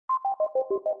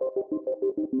Welcome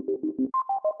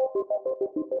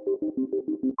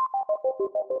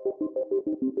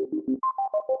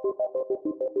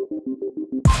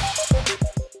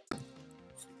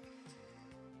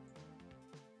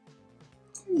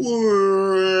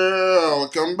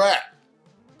back.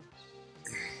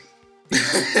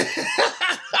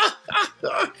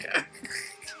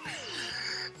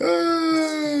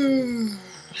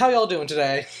 How y'all doing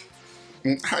today?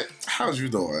 How's you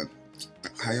doing?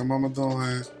 How your mama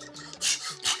doing?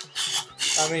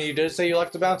 I mean, you did say you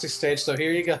liked the bouncy stage, so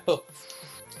here you go.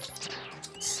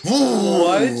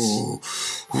 What?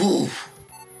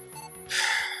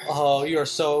 Oh, you are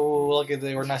so lucky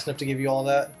they were nice enough to give you all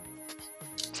that.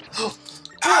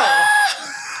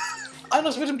 I don't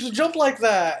expect him to jump like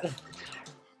that.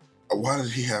 Why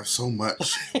did he have so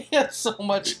much? He had so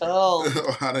much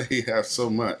health. How did he have so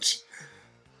much?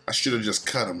 I should have just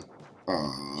cut him.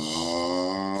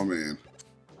 Oh, man.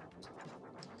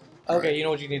 Okay, you know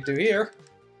what you need to do here.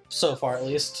 So far, at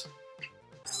least.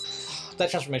 That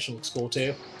transformation looks cool,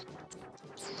 too.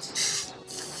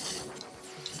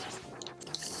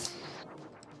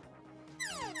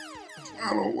 I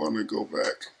don't want to go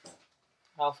back.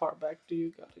 How far back do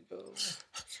you gotta go?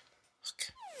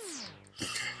 Okay.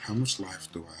 How much life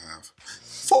do I have?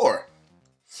 4.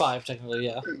 5, technically,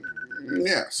 yeah.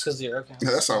 Yes. Because 0 counts.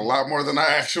 That's a lot more than I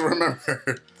actually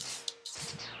remember.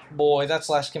 Boy, that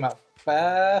slash came out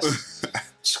fast.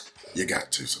 You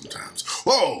got to sometimes.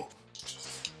 Whoa!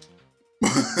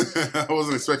 I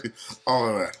wasn't expecting all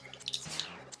of that.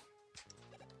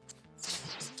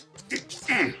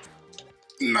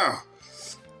 No.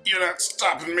 You're not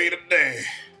stopping me today.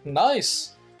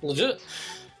 Nice. Legit.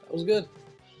 That was good.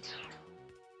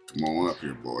 Come on up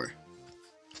here, boy.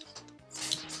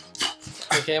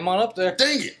 Okay, come on up there.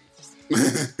 Dang it!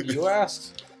 You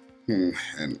asked.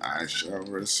 And I shall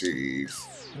receive.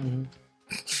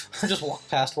 I just walk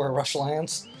past where Rush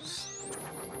lands.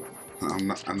 I'm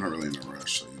not really in a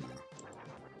rush, so you know.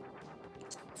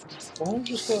 Why don't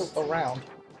you just go around?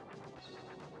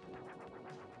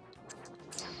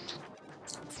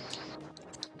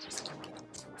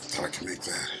 Thought I could make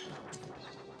that.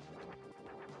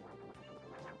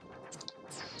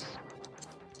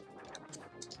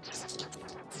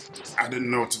 I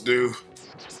didn't know what to do.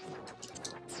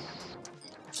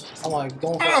 I'm like,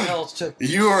 going for health took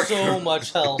You are so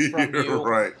much health from You're you.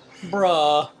 right.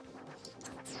 Bruh.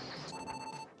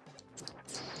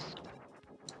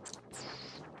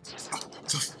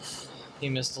 He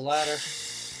missed the ladder.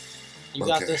 You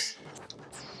got this.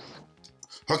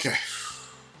 Okay.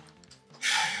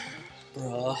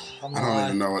 Bruh, I don't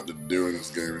even know what to do in this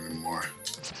game anymore.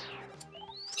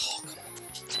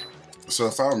 So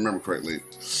if I remember correctly,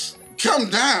 come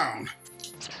down!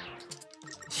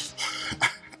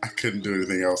 I couldn't do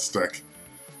anything else stuck.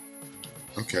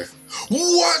 Okay.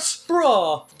 What?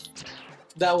 Bruh!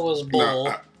 That was bull.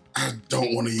 No, I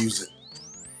don't want to use it.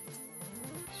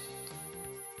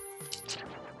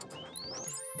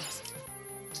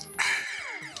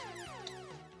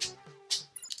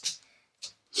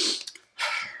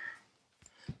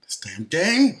 This damn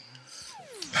game.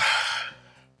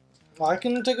 I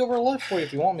can take over a life for you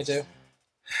if you want me to.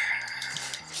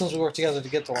 Since we work together to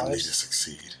get the I need to lives.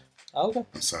 succeed. Okay.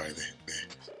 I'm sorry,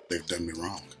 they've done me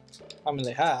wrong. I mean,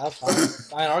 they have.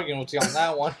 I ain't arguing with you on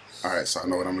that one. Alright, so I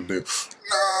know what I'm gonna do.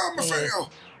 No, I'm gonna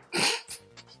fail.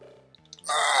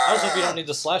 I also hope you don't need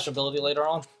the slash ability later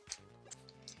on.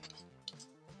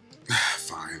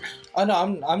 Fine. I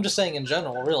know, I'm just saying in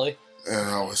general, really. It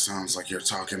always sounds like you're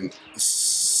talking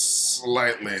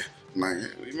slightly. Like,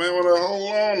 you may want to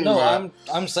hold on. No,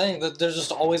 I'm saying that there's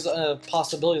just always a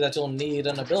possibility that you'll need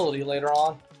an ability later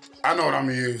on. I know what I'm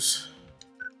gonna use.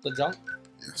 The jump?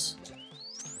 Yes.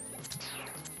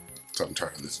 So I'm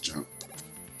tired of this junk.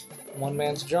 One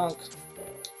man's junk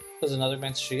is another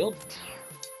man's shield.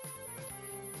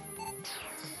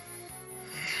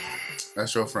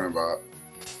 That's your friend, Bob.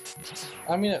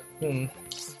 I mean,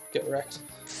 get wrecked.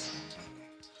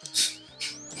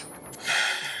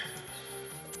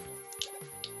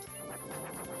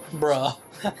 Bruh.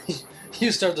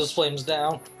 You start those flames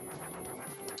down.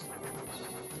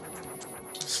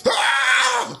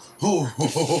 Ah!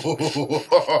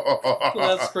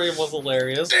 That scream was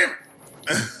hilarious. Damn it!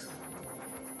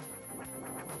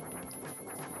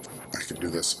 I could do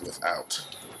this without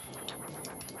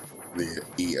the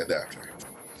E adapter.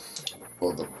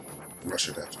 Or the rush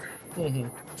adapter.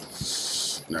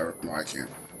 No, I can't.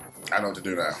 I know what to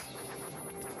do now.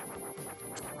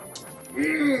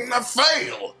 I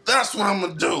failed! That's what I'm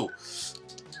gonna do!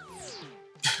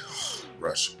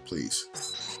 Rush, please.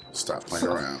 Stop playing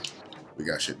around. We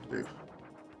got shit to do.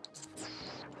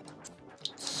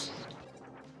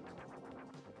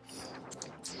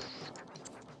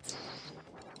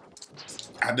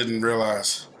 I didn't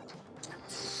realize.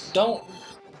 Don't.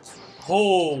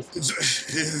 Oh.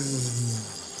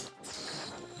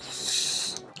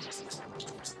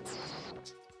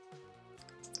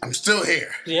 I'm still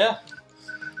here. Yeah.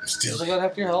 I'm still You got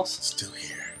half your health. Still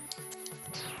here.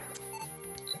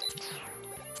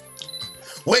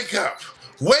 Wake up!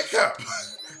 Wake up!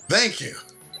 Thank you.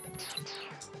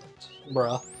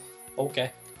 Bruh.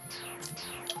 Okay.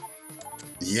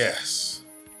 Yes.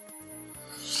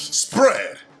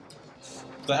 Spread.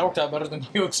 That worked out better than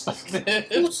you expected.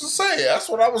 What's to say? That's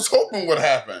what I was hoping would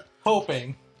happen.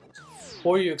 Hoping.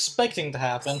 What were you expecting to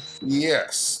happen?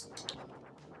 Yes.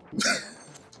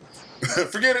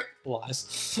 Forget it.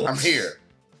 Lies. I'm here.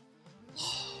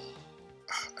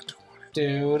 I don't want it.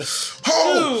 Dude.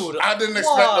 Oh! Dude! I didn't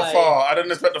expect to fall. I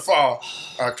didn't expect to fall.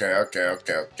 Okay.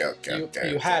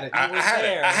 You had it. I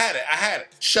had it.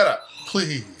 Shut up.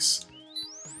 Please.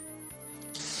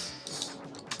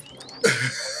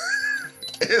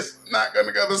 It's not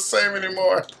gonna go the same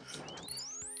anymore.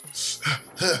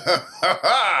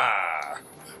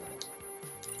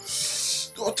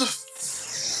 What the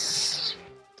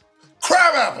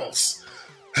Crabapples!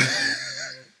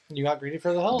 You got greedy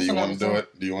for the health. Do you want to do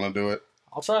it? Do you want to do it?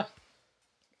 I'll try.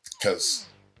 Because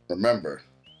remember,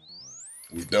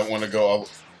 we don't want to go.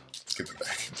 Give it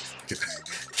back.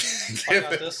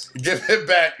 Give it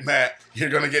back, Matt. You're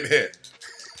gonna get hit.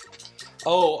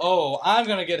 Oh, I'm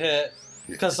gonna get hit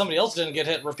because somebody else didn't get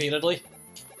hit repeatedly.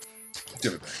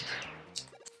 Give it back.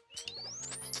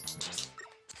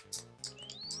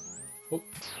 Oop.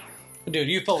 Dude,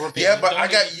 you fell repeatedly. Yeah, but I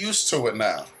got used to it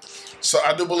now, so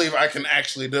I do believe I can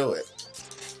actually do it.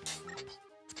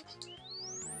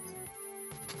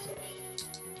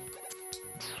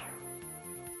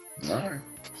 All right.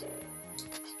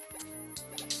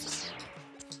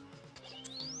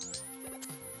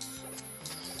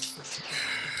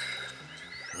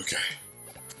 Okay.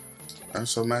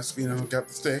 So Mattsu, got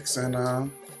the sticks, and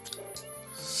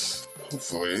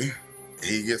hopefully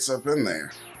he gets up in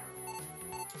there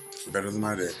better than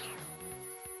I did.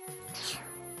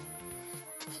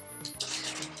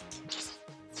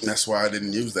 That's why I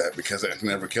didn't use that, because I could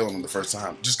never kill him the first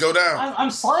time. Just go down.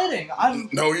 I'm sliding.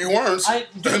 No, you weren't.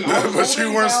 But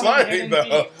you weren't sliding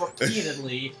though.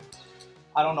 Repeatedly.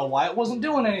 I don't know why it wasn't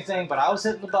doing anything, but I was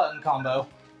hitting the button combo.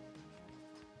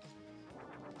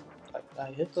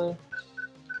 I hit the...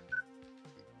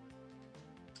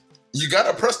 You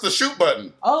gotta press the shoot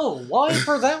button. Oh, why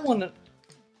for that one?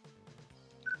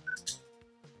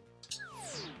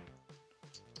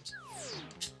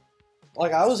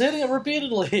 Like, I was hitting it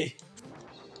repeatedly.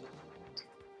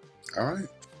 Alright.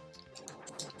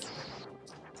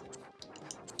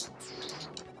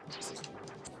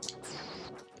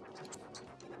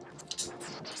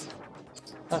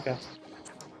 Okay.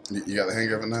 You got the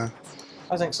hang of it now?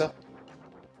 I think so.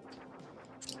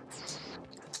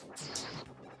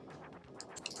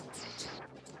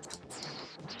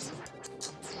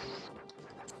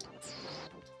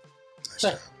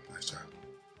 Nice job.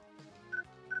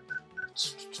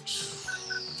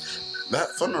 That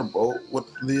Thunderbolt with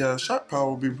the shot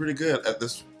power would be pretty good at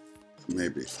this.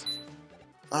 Maybe.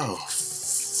 Oh,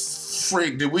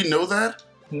 freak. Did we know that?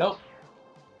 Nope.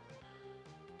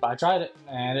 I tried it,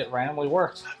 and it randomly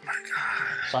worked. Oh my god.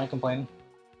 So I'm complaining.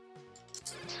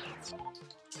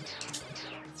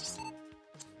 Oh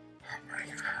my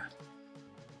god.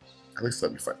 At least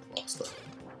let me fight the boss, though.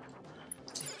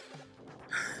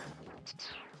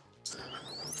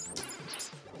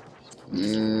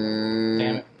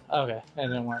 Damn it. Okay, it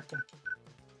didn't work.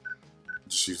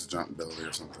 Just use the jump ability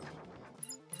or something.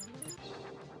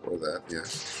 Or that, yeah.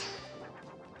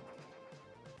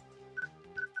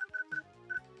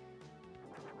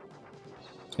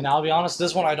 And I'll be honest,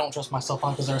 this one I don't trust myself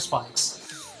on because there are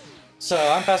spikes. So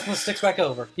I'm passing the sticks back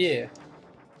over. Yeah.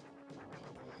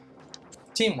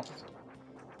 Teamwork.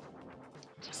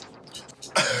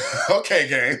 Okay,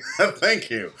 game. Thank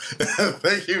you.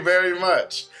 Thank you very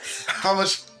much. How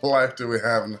much life do we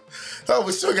have? Oh,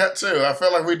 we still got 2. I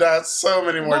feel like we died so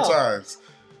many more times.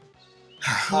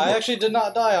 I actually did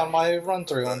not die on my run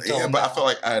through until yeah, but now. I feel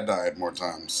like I died more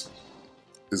times.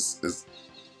 Is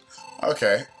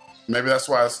okay. Maybe that's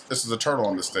why this is a turtle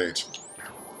on this stage.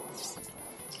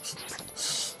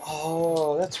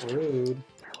 Oh, that's rude.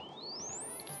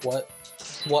 What?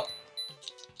 What?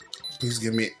 Please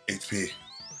give me HP.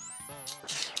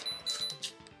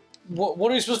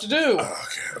 What are you supposed to do?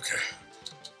 Okay.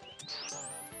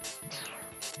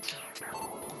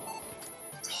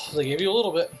 They gave you a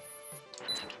little bit.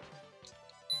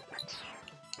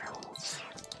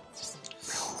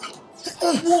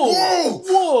 Whoa!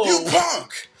 Whoa! You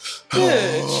punk!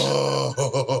 Bitch!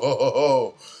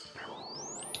 Oh.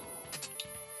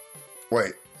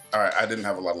 Wait. All right. I didn't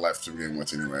have a lot of life to begin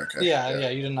with anyway. Okay. Yeah,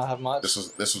 you did not have much. This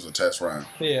was a test round.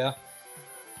 Yeah.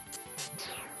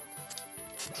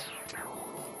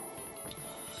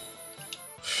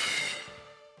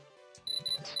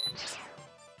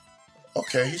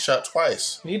 Okay, he shot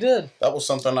twice. He did. That was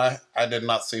something I did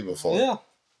not see before. Yeah.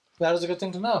 That is a good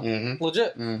thing to know. Mm-hmm.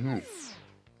 Legit. Mm-hmm.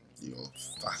 You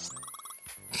thought.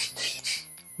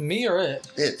 Me or it?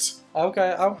 It.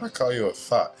 Okay. I call you a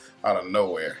thought out of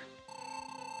nowhere.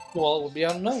 Well, it would be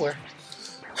out of nowhere.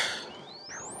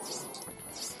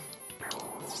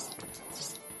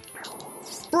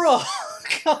 Bro,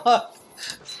 God.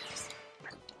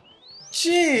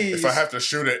 Jeez. If I have to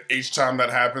shoot it each time that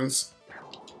happens,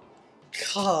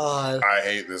 God. I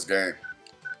hate this game.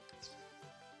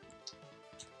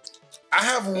 I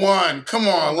have one. Come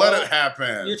on, let it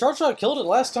happen. Your charge shot killed it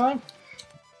last time.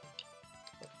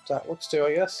 That works too,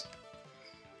 I guess.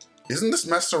 Isn't this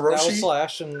Masaroshi? That was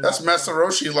slash and that's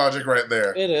Masaroshi logic right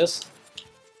there. It is.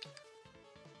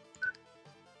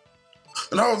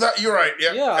 No, you're right.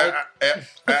 Yep. Yeah.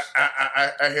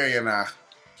 I hear you now.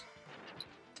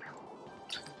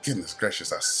 Goodness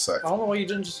gracious, I suck. I don't know why you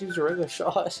didn't just use your regular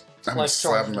shot. I'm gonna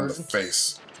slap him in the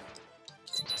face.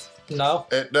 No.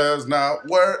 It does not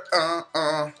work.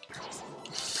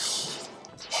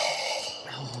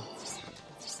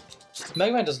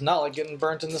 Mega Man does not like getting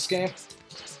burnt in this game.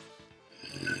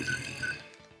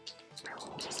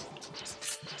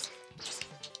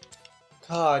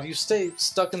 God, you stay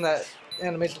stuck in that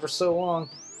animation for so long.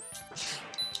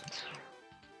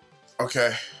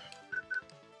 Okay.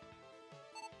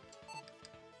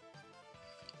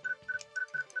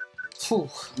 Whew.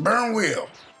 Burn wheel.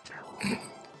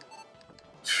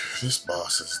 This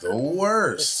boss is the It's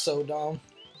worst. so dumb.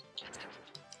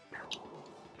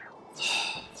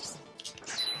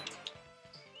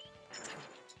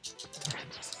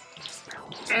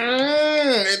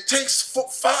 It takes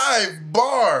 5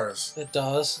 bars. It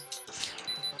does.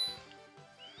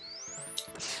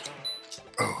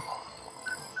 Oh.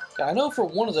 I know for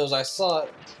one of those I saw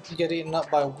it get eaten up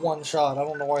by one shot. I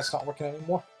don't know why it's not working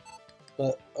anymore.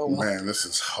 But, oh well. Man, this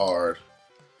is hard.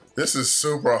 This is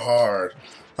super hard.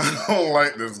 I don't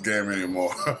like this game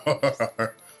anymore. How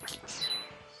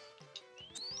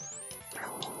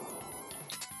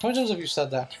many times have you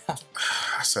said that?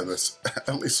 I said this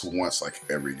at least once, like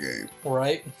every game.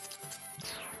 Right?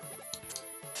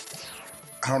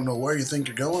 I don't know where you think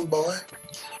you're going, boy.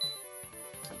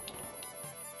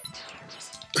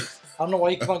 I don't know why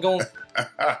you keep on going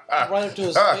right up to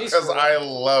his face. Because I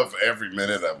love every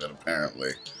minute of it,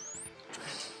 apparently.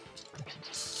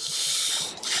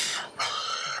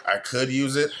 I could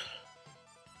use it.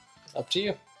 Up to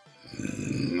you.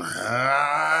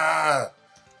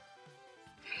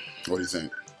 What do you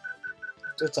think?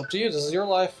 It's up to you. This is your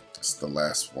life. It's the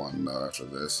last one after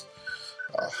this.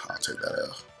 I'll take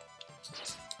that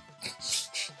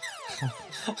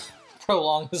L.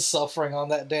 Prolong his suffering on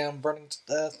that damn burning to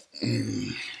death.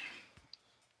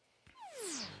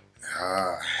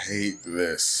 I hate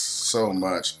this so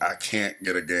much. I can't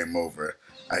get a game over.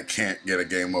 I can't get a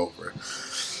game over.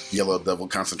 Yellow Devil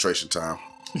concentration time.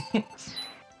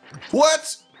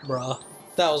 What? Bruh.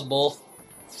 That was bull.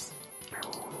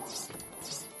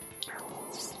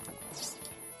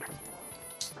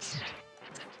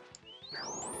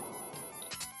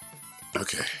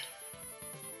 Okay.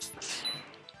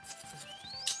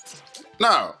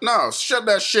 No, shut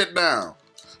that shit down.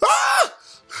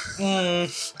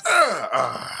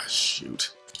 Ah!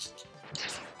 Shoot.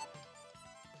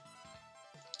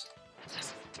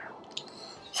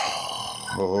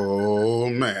 Oh,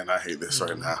 man, I hate this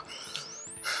right now.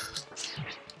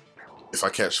 If I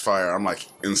catch fire, I'm like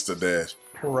insta-dead.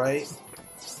 Right.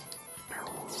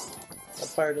 That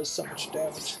fire does so much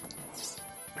damage.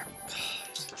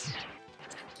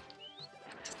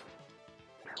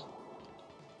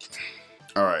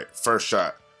 All right, first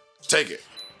shot. Take it.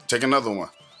 Take another one.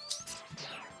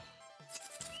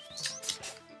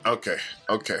 Okay.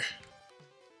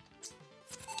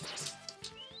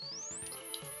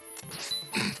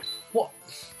 What?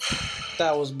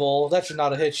 That was bull. That should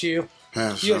not have hit you. You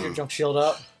have your junk shield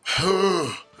up.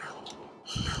 Do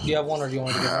you have one or do you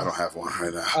want to get one? I don't have one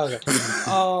right now. Okay.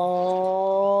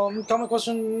 Common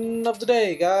question of the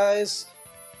day, guys.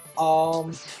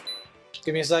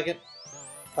 Give me a second.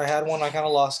 I had one, I kind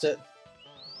of lost it.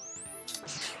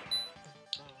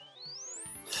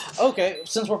 Okay,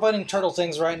 since we're fighting turtle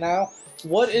things right now,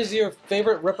 what is your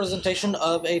favorite representation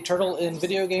of a turtle in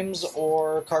video games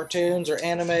or cartoons or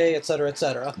anime, etc.,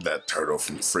 etc.? That turtle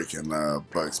from freaking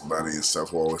Bugs Bunny and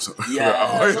stuff.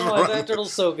 Yeah, that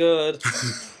turtle's so good.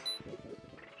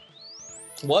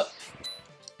 What?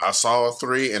 I saw a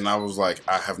 3 and I was like,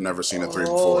 I have never seen a 3 Oh,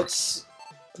 before. it's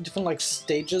different like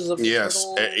stages of Yes,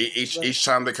 turtle. each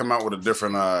time they come out with a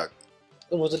different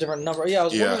It was a different number. Yeah, I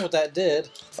was wondering what that did.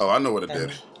 Oh, I know what it And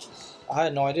did. I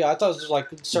had no idea. I thought it was like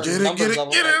certain numbers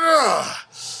of Get it.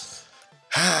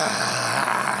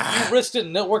 You risked it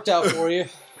and it worked out for you.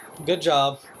 Good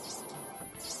job.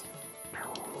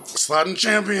 Sliding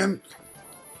champion.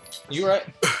 You right.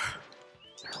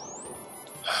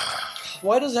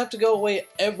 Why does it have to go away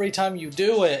every time you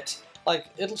do it? Like,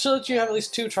 it should let you have at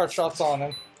least 2 charge shots on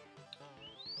him.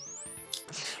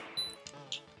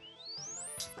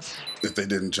 If they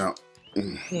didn't jump.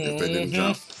 If they didn't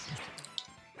jump.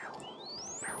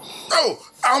 Oh!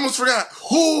 I almost forgot!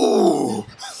 Ooh!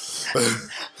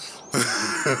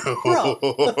 Bro.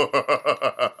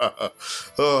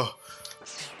 Oh,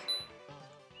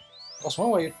 I was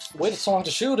wondering why you waited so long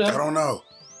to shoot him. I don't know.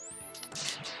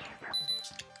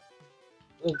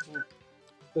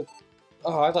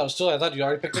 Oh, I thought it was too late. I thought you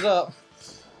already picked it up.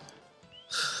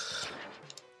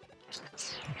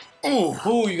 Ooh!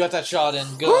 Ooh, you got that shot in.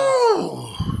 Good. Ooh.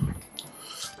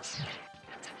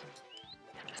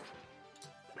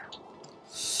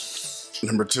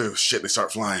 Number 2. Shit, they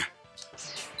start flying.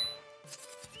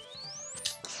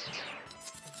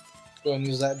 Go and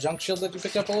use that junk shield that you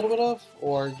picked up a little bit of,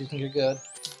 or do you think you're good?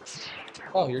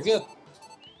 Oh, you're good.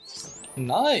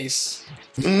 Nice.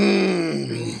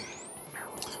 Mm.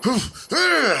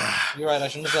 You're right. I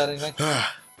shouldn't have said anything.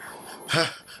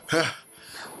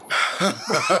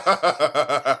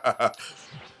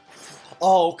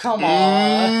 Oh, come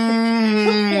on.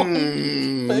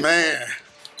 Man.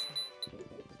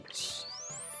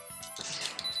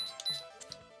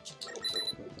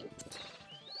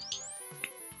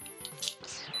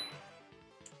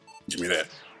 Give me that.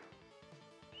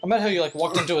 I meant how you like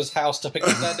walked into his house to pick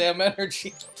up that damn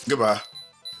energy. Goodbye.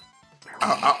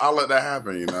 I'll let that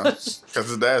happen, you know, because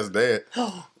his dad's dead.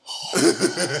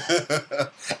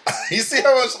 You see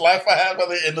how much life I have by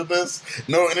the end of this?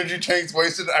 No energy tanks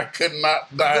wasted. I could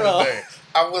not die today.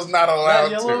 I was not allowed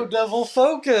that yellow devil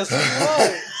focus.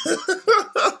 Right.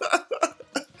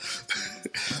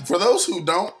 For those who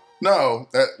don't know,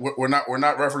 that we're not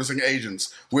referencing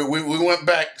agents. We went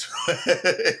back to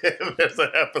there's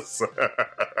an episode.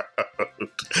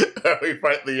 We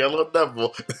fight the yellow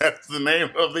devil. That's the name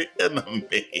of the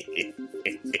enemy.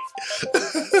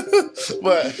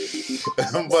 but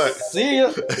See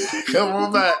ya. come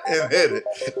on back and hit it.